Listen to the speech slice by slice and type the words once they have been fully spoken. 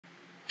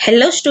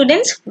Hello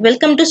students,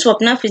 welcome to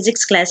Swapna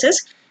physics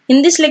classes.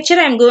 In this lecture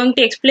I am going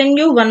to explain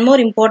you one more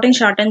important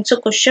short answer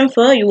question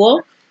for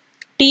your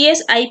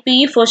TS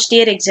IPE first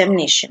year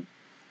examination.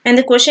 And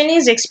the question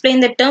is explain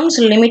the terms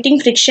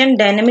limiting friction,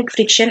 dynamic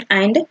friction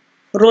and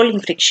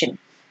rolling friction.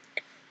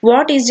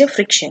 What is a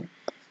friction?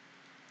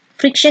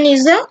 Friction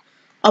is the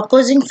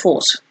opposing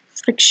force.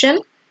 Friction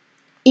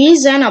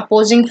is an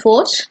opposing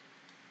force.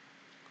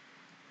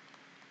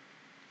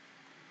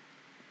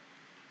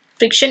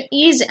 Friction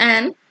is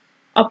an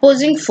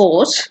opposing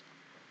force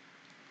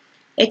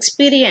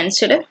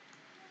experienced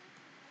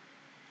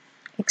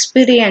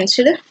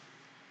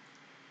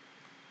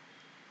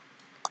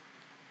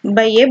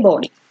by a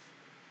body.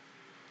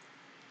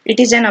 It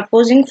is an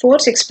opposing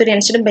force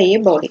experienced by a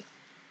body.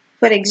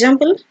 For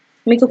example,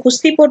 మీకు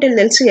కుస్తీ పోటీలు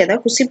తెలుసు కదా,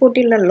 కుస్తీ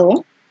పోటీలలో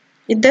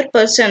ఇద్దరు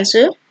persons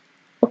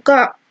ఒక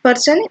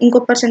person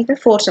ఇంకో పర్సన్ పై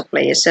ఫోర్స్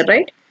అప్లై చేస్తారు,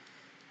 right?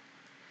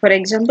 For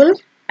example,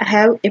 I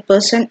have a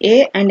person A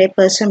and a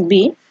person B.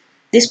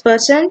 This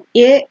person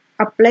A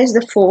applies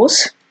the force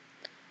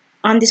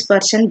on this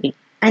person B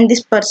and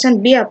this person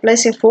B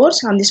applies a force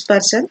on this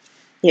person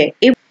A.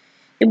 If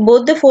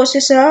both the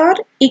forces are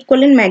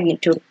equal in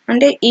magnitude,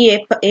 అంటే ఈ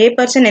A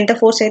person ఎంత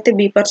force అయితే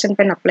B person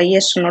పైన apply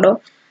చేస్తున్నాడో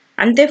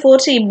అంతే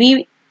force ఈ B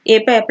A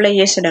pi apply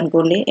చేస్తాడు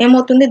అనుకోండి,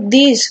 ఏమవుతుంది?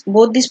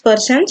 both these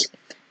persons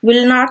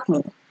will not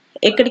move.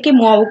 ఎక్కడికి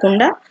మూవ్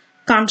అవ్వకుండా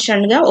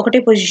కాన్స్టెంట్గా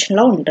ఒకటే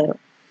పొజిషన్లో ఉంటారు,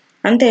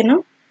 అంతేనా?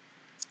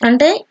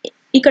 అంటే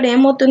ఇక్కడ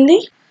ఏమవుతుంది,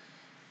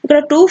 ఇక్కడ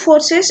టూ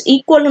ఫోర్సెస్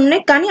ఈక్వల్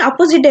ఉన్నాయి కానీ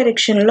అపోజిట్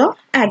డైరెక్షన్లో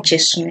యాక్ట్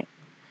చేస్తున్నాయి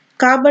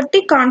కాబట్టి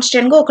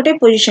కాన్స్టెంట్గా ఒకటే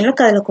పొజిషన్లో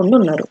కదలకుండా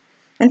ఉన్నారు,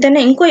 అంతేనా?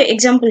 ఇంకో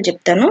ఎగ్జాంపుల్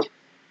చెప్తాను.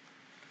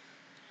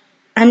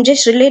 I'm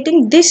just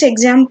relating this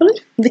example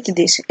with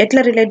this.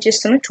 ఎట్లా రిలేట్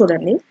చేస్తానో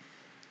చూడండి.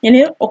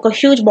 నేను ఒక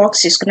హ్యూజ్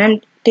బాక్స్ తీసుకున్నాను.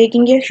 I'm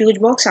taking a huge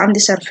box on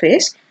the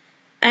surface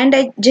and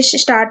I just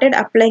started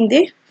applying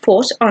the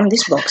force on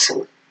this box.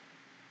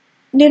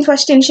 నేను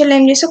ఫస్ట్ ఇనిషియల్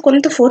ఏం చేసా,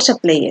 కొంత ఫోర్స్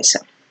అప్లై చేసా,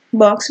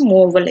 బాక్స్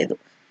మూవ్ అవ్వలేదు.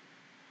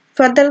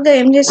 ఫర్దర్గా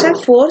ఏం చేసా,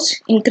 ఫోర్స్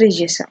ఇంక్రీజ్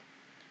చేసా,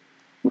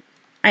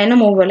 అయినా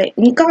మూవ్ అవ్వలేదు,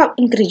 ఇంకా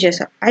ఇంక్రీజ్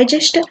చేసా. I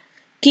just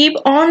keep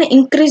on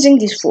increasing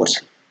this force.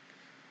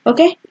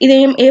 Okay, ఇది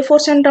ఏ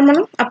ఫోర్స్ అంటాం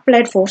మనం?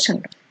 అప్లైడ్ ఫోర్స్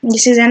అంటాం.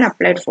 This is an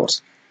applied force.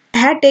 I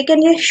had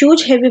taken a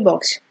huge heavy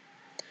box,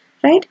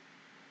 right?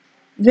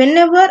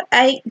 Whenever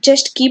I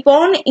just keep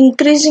on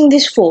increasing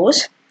this force,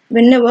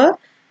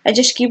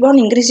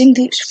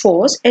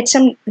 at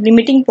some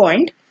limiting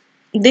point,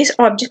 this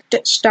object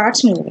starts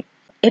moving.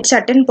 At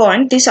certain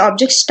point, this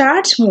object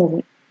starts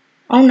moving.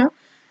 అవునా?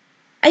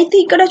 అయితే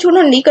ఇక్కడ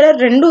చూడండి, ఇక్కడ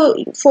రెండు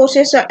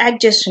forces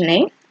act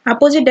చేస్తున్నాయి.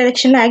 Opposite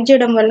డైరెక్షన్లో act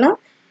చేయడం వల్ల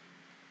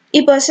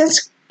ఈ పర్సన్స్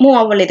మూవ్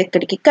అవ్వలేదు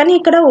ఎక్కడికి, కానీ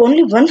ఇక్కడ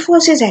only one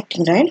force is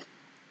acting, right?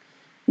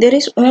 There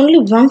is only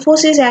one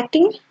force is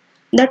acting,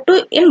 that to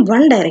in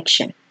one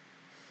direction.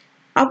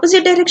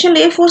 Opposite డైరెక్షన్లో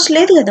ఏ ఫోర్స్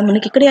లేదు కదా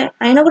మనకి ఇక్కడ,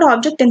 అయినా కూడా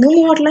ఆబ్జెక్ట్ ఎందుకు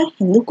మూవ్ అవ్వట్లే?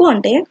 ఎందుకు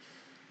అంటే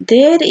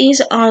there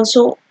is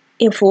also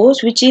a force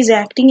which is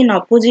acting in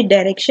opposite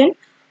direction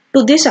to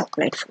this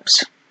applied force.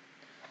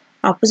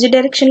 Opposite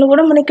డైరెక్షన్లో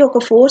కూడా మనకి ఒక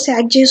ఫోర్స్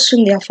యాక్ట్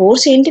చేస్తుంది. ఆ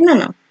ఫోర్స్ ఏంటి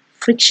నాన్న?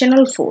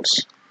 Frictional force.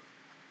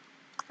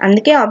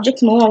 అందుకే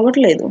ఆబ్జెక్ట్ మూవ్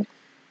అవ్వట్లేదు,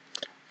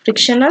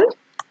 frictional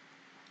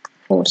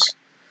force.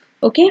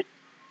 Okay,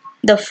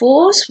 the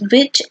force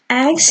which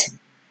acts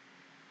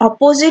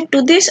opposite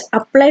to this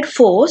applied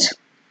force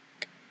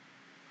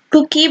to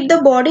keep the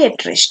body at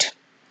rest,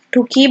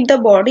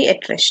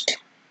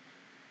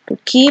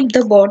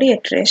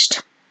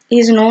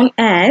 is known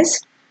as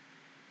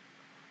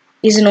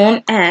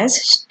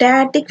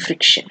static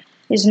friction.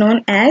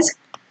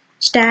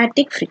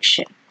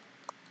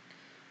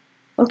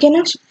 Okay,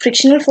 now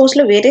frictional force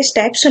lo various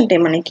types untai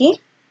manaki.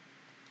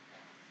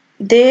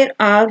 There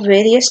are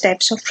various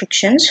types of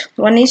frictions.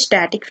 One is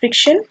static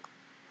friction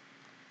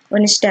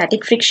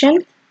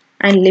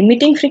and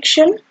limiting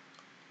friction,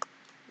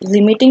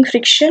 dynamic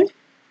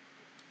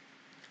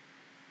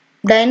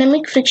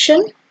friction,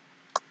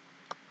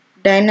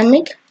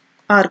 dynamic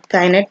or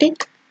kinetic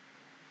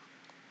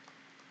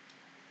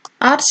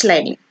or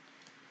sliding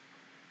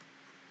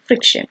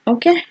friction.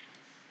 Okay,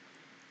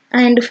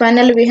 and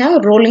finally we have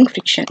rolling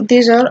friction.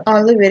 These are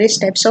all the various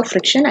types of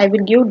friction. I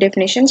will give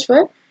definitions for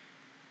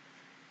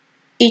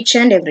each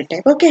and every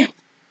type. Okay,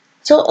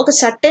 so ఒక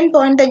certain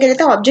point దగ్గర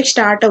అయితే object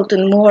start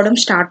అవుతుంది, move అవడం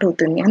start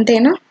అవుతుంది,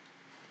 అంతేనా?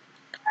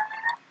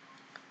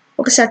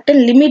 ఒక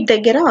certain limit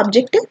దగ్గర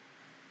object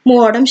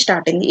move అవడం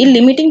స్టార్ట్ అయింది. ఈ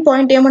లిమిటింగ్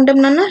పాయింట్ ఏమంటాం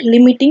నాన్న?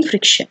 Limiting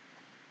friction.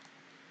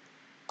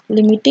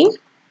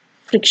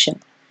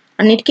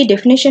 అన్నిటికీ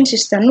డెఫినేషన్స్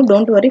ఇస్తాను,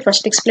 డోంట్ వరీ.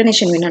 ఫస్ట్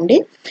ఎక్స్ప్లెనేషన్ వినండి,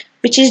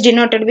 which is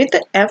denoted with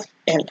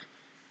FL.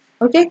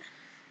 Okay,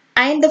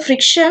 and the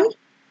friction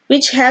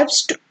which helps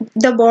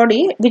the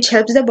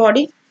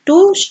body to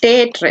stay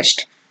at rest.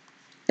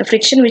 The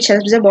friction which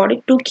helps the body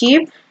to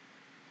keep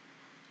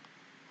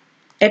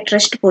at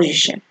rest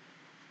position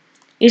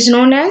is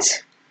known as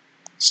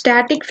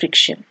static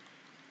friction,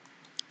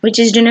 which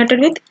is denoted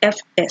with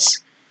FS.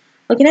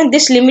 Okay, now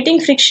this limiting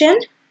friction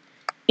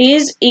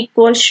is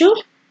equal to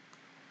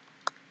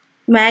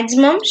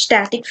maximum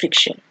static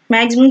friction.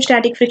 Maximum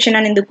static friction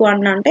అని ఎందుకు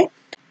అన్నా అంటే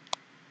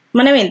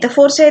మనం ఎంత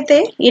force అయితే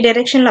ఈ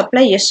డైరెక్షన్లో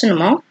apply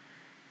చేస్తున్నామో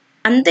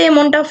అంతే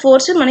అమౌంట్ ఆఫ్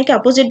ఫోర్స్ మనకి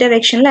అపోజిట్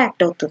డైరెక్షన్లో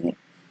యాక్ట్ అవుతుంది.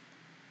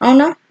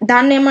 అవునా?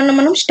 దాన్ని ఏమన్నా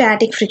మనం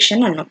స్టాటిక్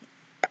ఫ్రిక్షన్ అన్నాం.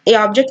 ఈ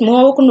ఆబ్జెక్ట్ మూవ్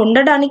అవ్వకుండా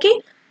ఉండడానికి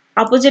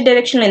ఆపోజిట్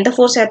డైరెక్షన్లో ఎంత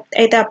ఫోర్స్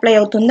అయితే అప్లై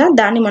అవుతుందో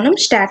దాన్ని మనం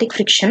స్టాటిక్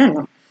ఫ్రిక్షన్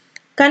అన్నాం.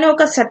 కానీ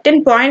ఒక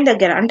సర్టెన్ పాయింట్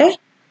దగ్గర అంటే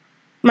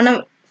మనం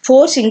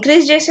ఫోర్స్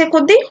ఇంక్రీజ్ చేసే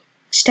కొద్దీ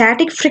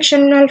స్టాటిక్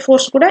ఫ్రిక్షనల్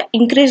ఫోర్స్ కూడా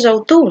ఇంక్రీజ్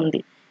అవుతూ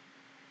ఉంది.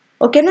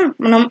 ఓకేనా?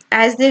 మనం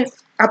as the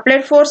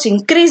applied force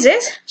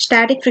increases,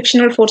 static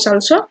frictional force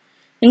also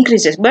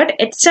increases, but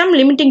at some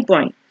limiting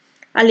point.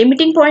 A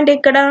limiting point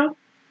ekkada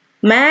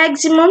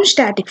maximum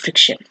static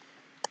friction.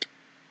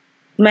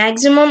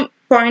 Maximum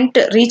point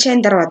reach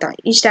అయిన తర్వాత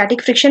ఈ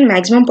static friction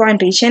maximum point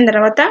reach అయిన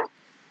తర్వాత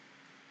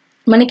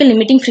మనకి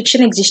లిమిటింగ్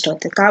ఫ్రిక్షన్ ఎగ్జిస్ట్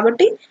అవుతుంది.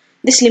 కాబట్టి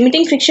this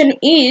limiting friction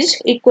is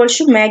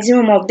equals to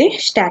maximum of the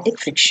static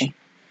friction.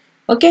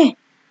 Okay,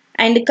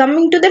 and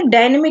coming to the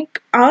dynamic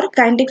or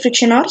kinetic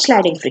friction or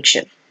sliding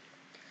friction.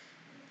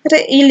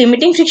 ఈ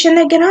limiting friction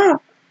దగ్గర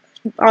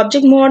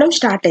object move అవడం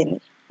start అయింది.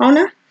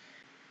 అవునా?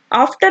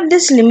 After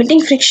this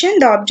limiting friction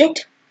the object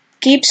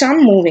keeps on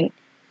moving.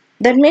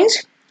 That means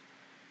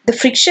the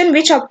friction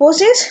which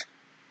opposes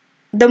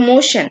the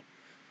motion,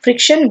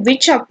 friction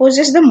which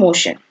opposes the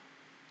motion,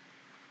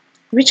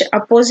 which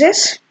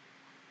opposes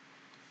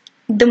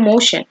the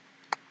motion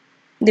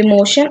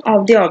of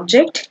the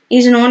object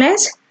is known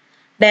as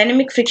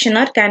dynamic friction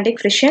or kinetic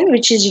friction,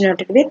 which is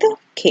denoted with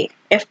K,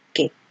 Fk.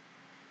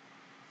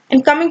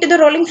 And coming to the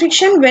rolling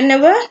friction,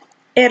 whenever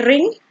a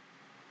ring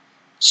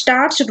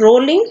starts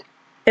rolling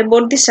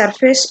about the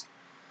surface,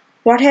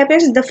 what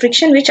happens? The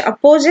friction which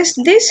opposes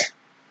this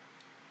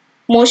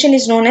motion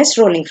is known as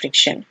rolling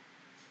friction.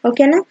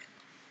 Okay na?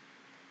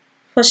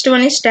 First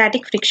one is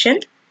static friction.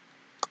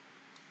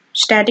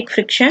 Static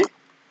friction.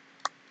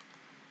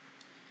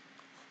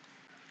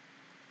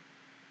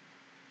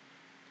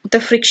 The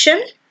friction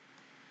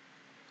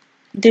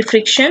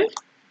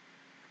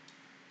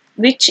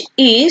which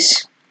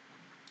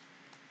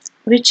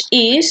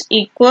is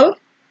equal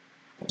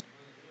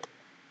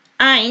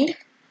and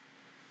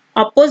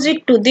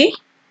opposite to the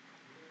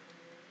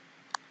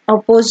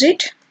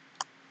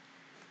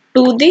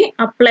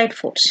applied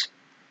force,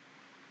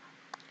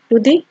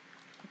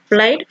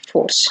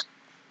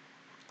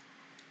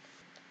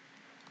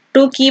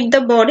 to keep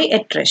the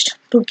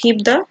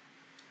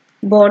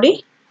body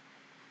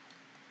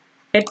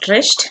at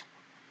rest,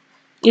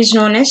 is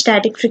known as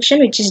static friction,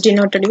 which is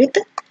denoted with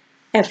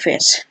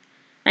Fs.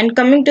 And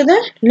coming to the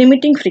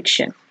limiting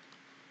friction,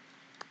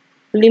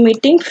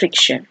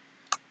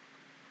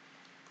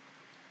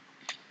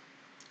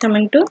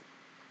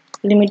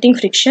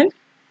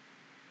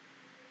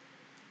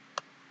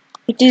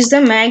 it is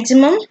the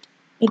maximum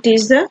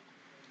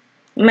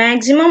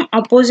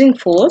opposing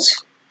force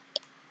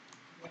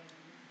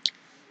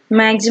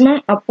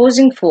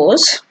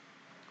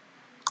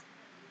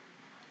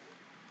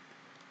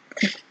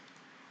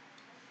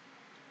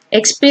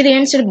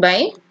experienced by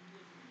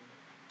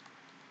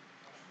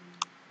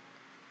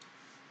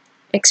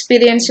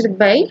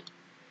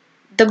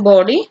the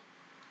body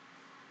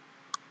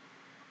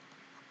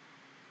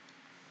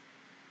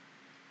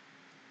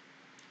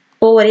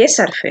over a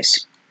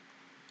surface.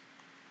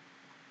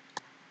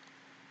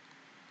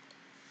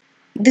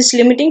 This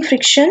limiting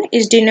friction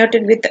is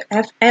denoted with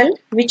Fl,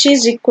 which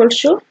is equal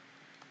to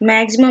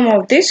maximum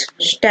of this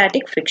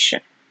static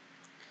friction.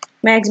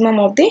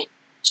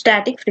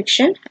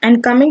 And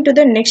coming to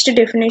the next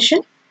definition,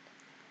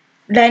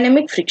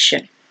 dynamic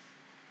friction.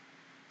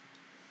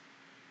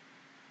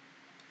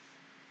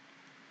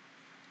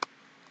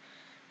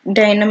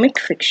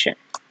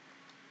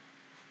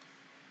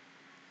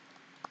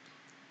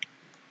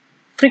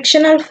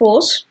 Frictional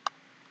force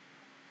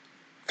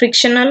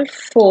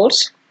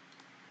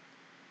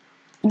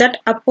that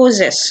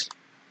opposes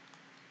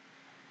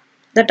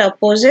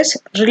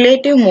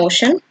relative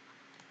motion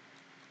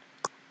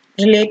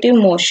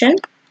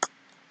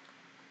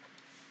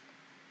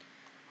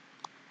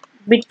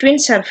between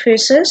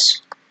surfaces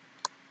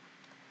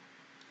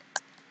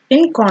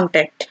in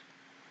contact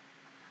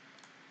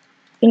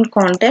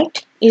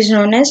is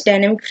known as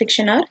dynamic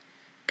friction or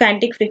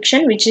kinetic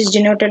friction, which is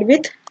denoted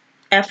with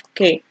Fk.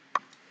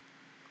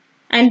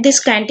 And this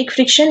kinetic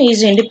friction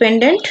is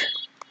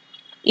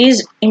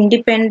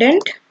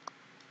independent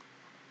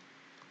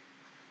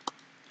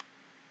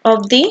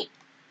of the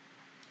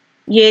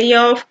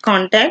area of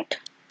contact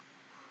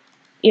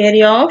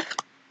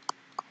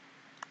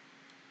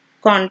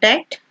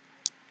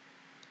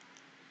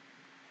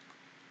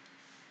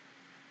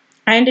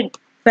and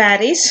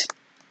varies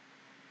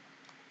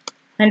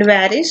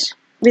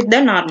with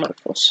the normal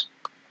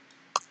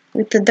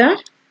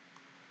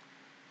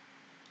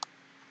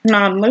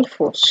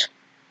force.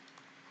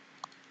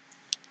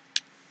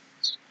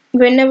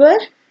 Whenever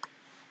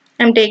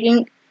I'm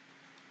taking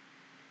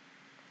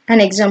an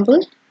example,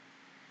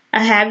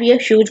 I have a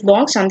huge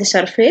box on the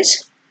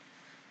surface.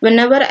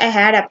 Whenever I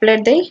had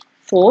applied the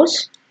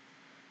force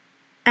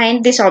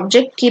and this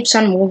object keeps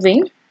on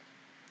moving,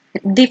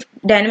 the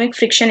dynamic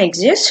friction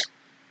exists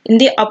in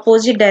the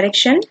opposite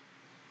direction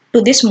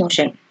to this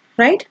motion.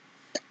 right?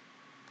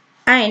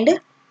 And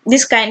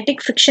this kinetic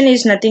friction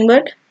is nothing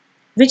but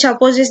which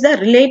opposes the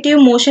relative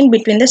motion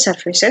between the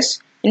surfaces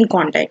in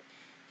contact.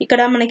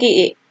 ఇక్కడ మనకి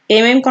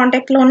ఏమేమి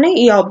contact లో ఉన్నాయి?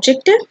 ఈ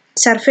object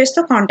surface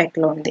తో contact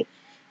లో ఉంది.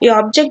 ఈ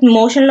ఆబ్జెక్ట్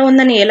మోషన్ లో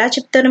ఉందని ఎలా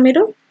చెప్తారు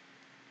మీరు?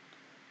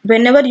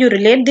 whenever you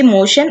relate the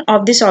motion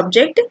of this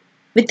object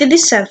with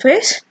this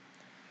surface,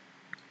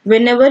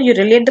 whenever you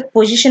relate the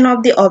position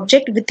of the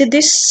object with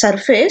this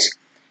surface,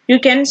 you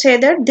can say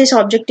that this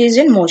object is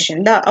in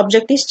motion. The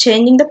object is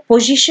changing the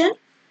position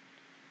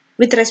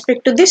with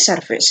respect to this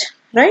surface,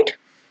 right?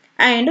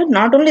 And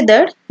not only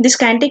that, this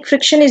kinetic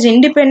friction is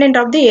independent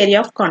of the area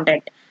of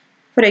contact.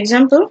 For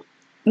example,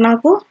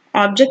 నాకు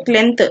object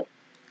length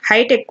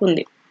height ఎక్కువ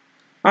ఉంది.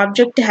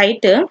 Object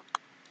height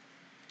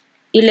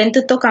ఈ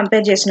లెంత్తో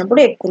compare చేసినప్పుడు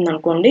ఎక్కువ ఉంది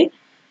అనుకోండి.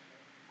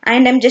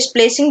 And I'm just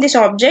placing this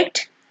object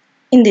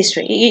in this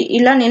way.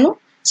 ఇలా నేను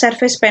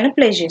సర్ఫేస్ పైన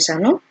ప్లేస్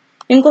చేశాను.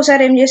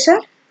 ఇంకోసారి ఏం చేసా?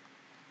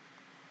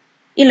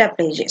 ఇలా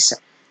ప్లేస్ చేసా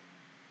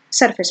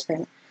సర్ఫేస్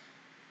పైన.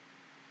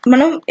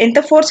 మనం ఎంత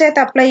ఫోర్స్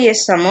అయితే అప్లై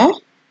చేస్తామో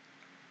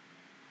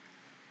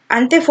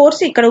అంతే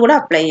ఫోర్స్ ఇక్కడ కూడా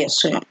అప్లై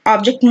చేస్తున్నాం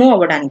ఆబ్జెక్ట్ మూవ్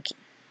అవ్వడానికి.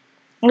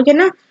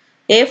 ఓకేనా?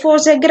 ఏ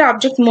ఫోర్స్ దగ్గర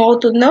ఆబ్జెక్ట్ మూవ్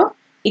అవుతుందో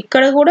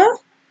ఇక్కడ కూడా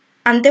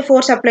అంతే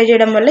ఫోర్స్ అప్లై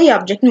చేయడం వల్ల ఈ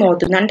ఆబ్జెక్ట్ మూవ్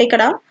అవుతుంది. అంటే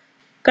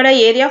ఇక్కడ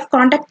ఏరియా ఆఫ్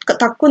కాంటాక్ట్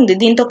తక్కువ ఉంది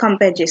దీంతో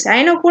కంపేర్ చేసి,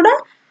 అయినా కూడా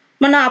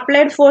మన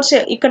అప్లైడ్ ఫోర్స్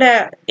ఇక్కడ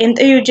ఎంత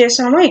యూజ్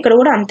చేస్తామో ఇక్కడ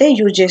కూడా అంతే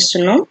యూజ్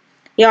చేస్తున్నాం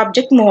ఈ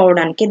ఆబ్జెక్ట్ మూవ్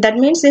అవ్వడానికి. That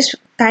means this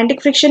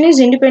kinetic friction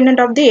is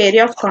independent of the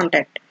area of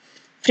contact.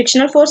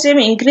 Frictional force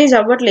ఏమి ఇంక్రీజ్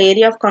అవ్వట్లే,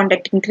 ఏరియా ఆఫ్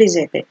కాంటాక్ట్ ఇంక్రీజ్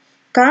అయితే.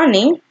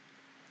 కానీ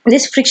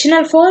this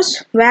frictional force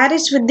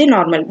varies with the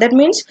normal. That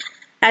means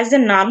as the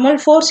normal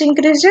force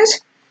increases,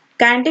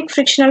 kinetic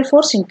frictional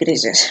force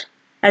increases.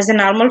 As the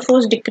normal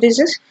force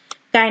decreases,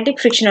 kinetic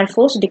frictional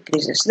force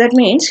decreases. That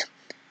means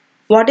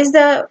what is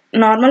the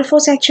normal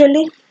force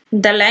actually?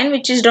 The line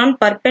which is drawn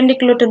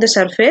perpendicular to the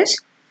surface.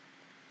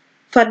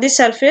 For this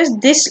surface,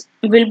 this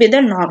will be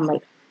the normal,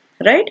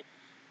 right?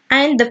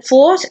 And the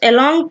force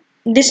along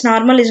this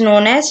normal is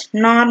known as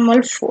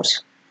normal force.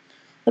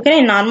 Okay,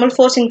 normal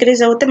force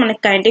increase అవుతే మనకి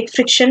kinetic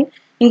friction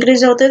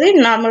increase అవుతుంది,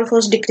 normal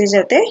force decrease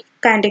అయితే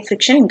kinetic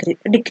friction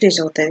decrease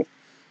అవుతుంది.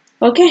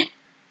 Okay,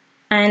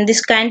 and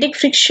this kinetic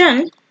friction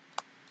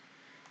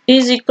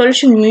is equal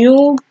to mu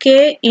K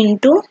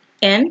into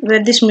N,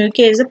 wear this mu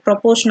K is the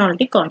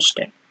proportionality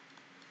constant.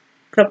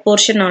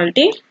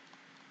 Proportionality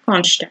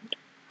constant.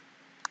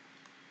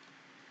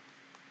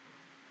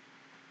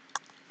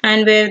 And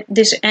where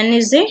this n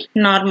is the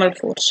normal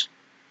force.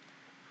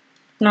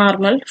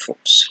 Normal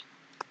force.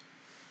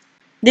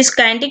 This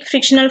kinetic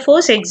frictional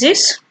force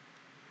exists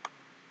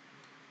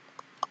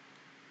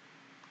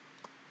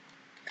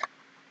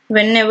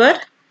whenever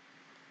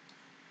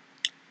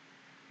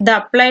the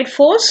applied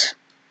force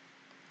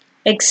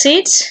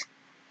exceeds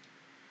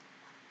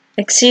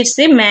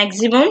the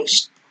maximum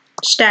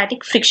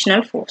static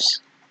frictional force.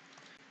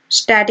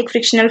 Static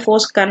frictional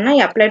force కన్నా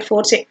ఈ applied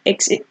force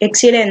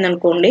exceed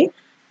అయిందనుకోండి,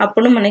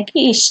 అప్పుడు మనకి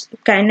ఈ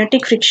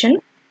kinetic friction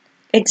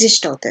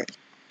exist అవుతుంది.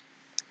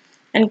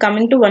 And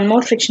coming to one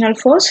more frictional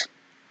force,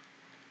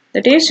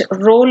 that is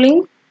rolling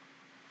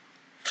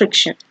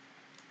friction.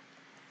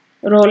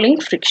 Rolling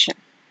friction.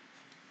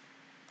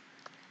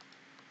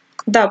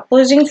 The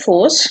opposing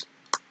force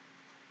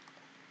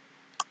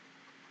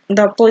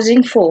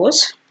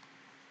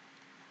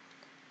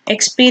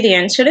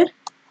experienced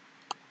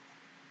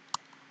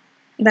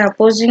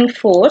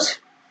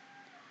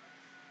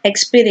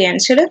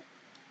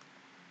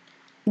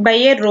by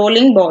a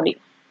rolling body.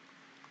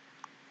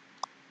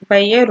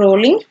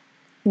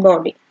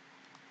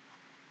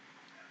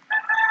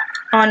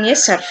 On a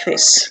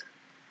surface.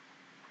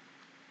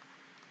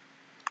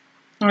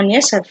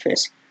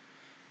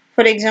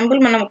 For example,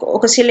 మనం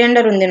ఒక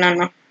cylinder ఉంది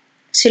నాన్న,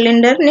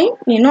 సిలిండర్ని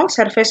నేను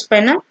సర్ఫేస్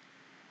పైన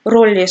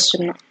role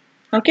చేస్తున్నా.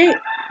 Okay,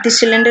 the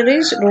cylinder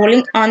is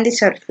rolling on the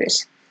surface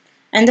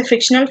and the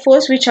frictional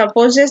force which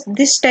opposes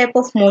this type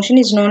of motion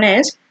is known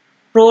as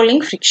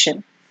rolling friction.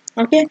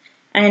 Okay,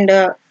 and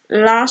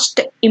last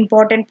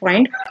important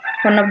point,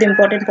 one of the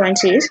important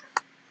points is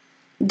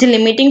the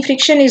limiting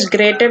friction is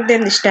greater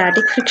than the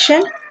static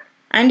friction,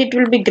 and it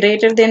will be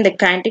greater than the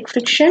kinetic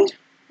friction,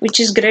 which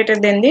is greater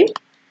than the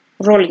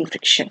rolling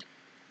friction.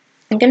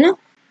 Okay na?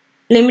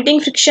 Limiting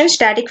friction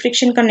static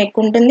friction kanna ekku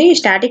untundi,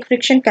 static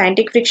friction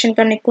kinetic friction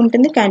kanna ekku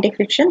untundi, kinetic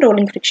friction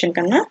rolling friction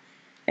kanna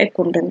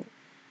ekku untundi.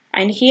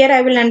 And here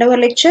I will end our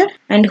lecture,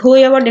 and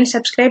whoever didn't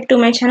subscribe to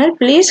my channel,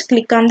 please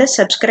click on the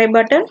subscribe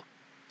button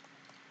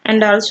and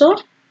also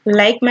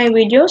like my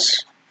videos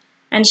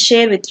and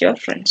share with your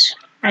friends.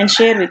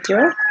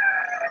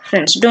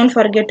 Don't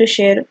forget to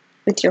share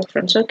with your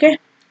friends. Okay,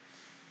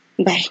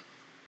 bye.